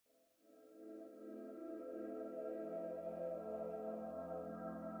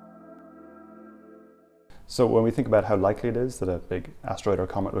So when we think about how likely it is that a big asteroid or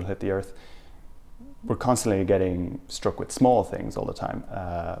comet will hit the Earth, we're constantly getting struck with small things all the time.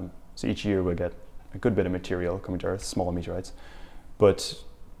 So each year we'll get a good bit of material coming to Earth, small meteorites, but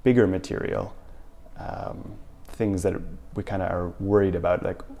bigger material, things that we kind of are worried about,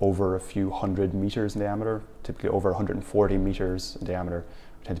 like over a few hundred meters in diameter, typically over 140 meters in diameter,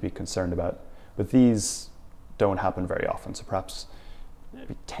 we tend to be concerned about. But these don't happen very often, so perhaps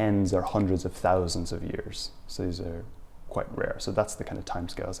maybe tens or hundreds of thousands of years. So these are quite rare. So that's the kind of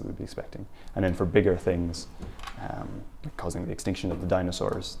timescales that we'd be expecting. And then for bigger things, causing the extinction of the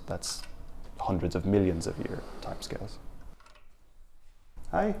dinosaurs, that's hundreds of millions of year timescales.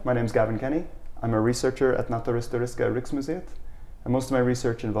 Hi, my name's Gavin Kenny. I'm a researcher at Naturhistoriska Riksmuseet, and most of my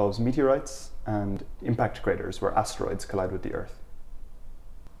research involves meteorites and impact craters where asteroids collide with the Earth.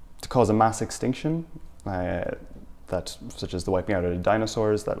 To cause a mass extinction, such as the wiping out of the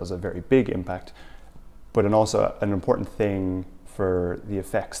dinosaurs, that was a very big impact. But also an important thing for the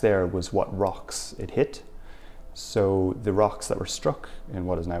effects there was what rocks it hit. So the rocks that were struck in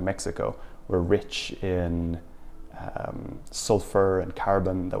what is now Mexico were rich in sulfur and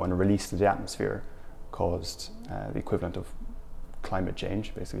carbon that, when released to the atmosphere, caused the equivalent of climate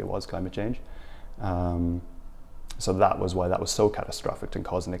change. Basically, it was climate change. So that was why that was so catastrophic and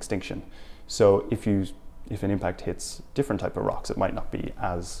caused an extinction. So if an impact hits different type of rocks, it might not be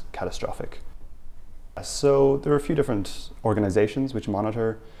as catastrophic. So there are a few different organizations which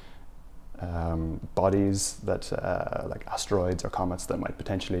monitor bodies that, like asteroids or comets, that might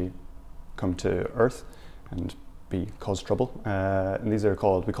potentially come to Earth and cause trouble. And these are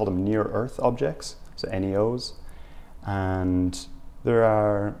we call them near-Earth objects, so NEOs. And there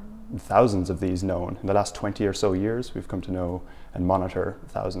are thousands of these known. In the last 20 or so years, we've come to know and monitor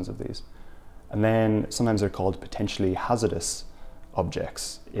thousands of these. And then sometimes they're called potentially hazardous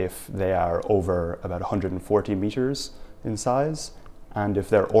objects if they are over about 140 meters in size, and if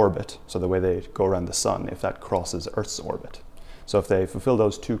their orbit, so the way they go around the sun, if that crosses Earth's orbit. So if they fulfill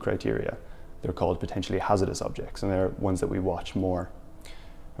those two criteria, they're called potentially hazardous objects, and they're ones that we watch more.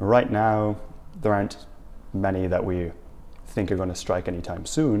 Right now, there aren't many that we think are going to strike anytime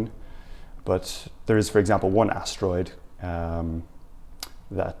soon, but there is, for example, one asteroid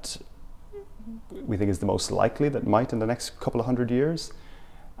that we think is the most likely that might in the next couple of hundred years,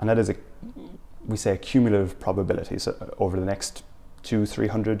 and that is we say a cumulative probability. So over the next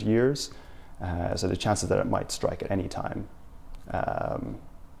 200-300 years, so the chances that it might strike at any time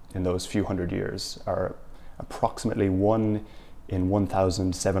in those few hundred years are approximately 1 in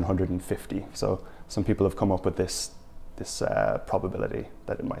 1,750. So some people have come up with this probability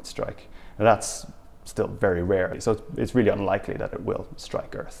that it might strike, and that's still very rare. So it's really unlikely that it will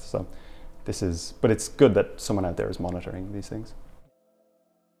strike Earth. So but it's good that someone out there is monitoring these things.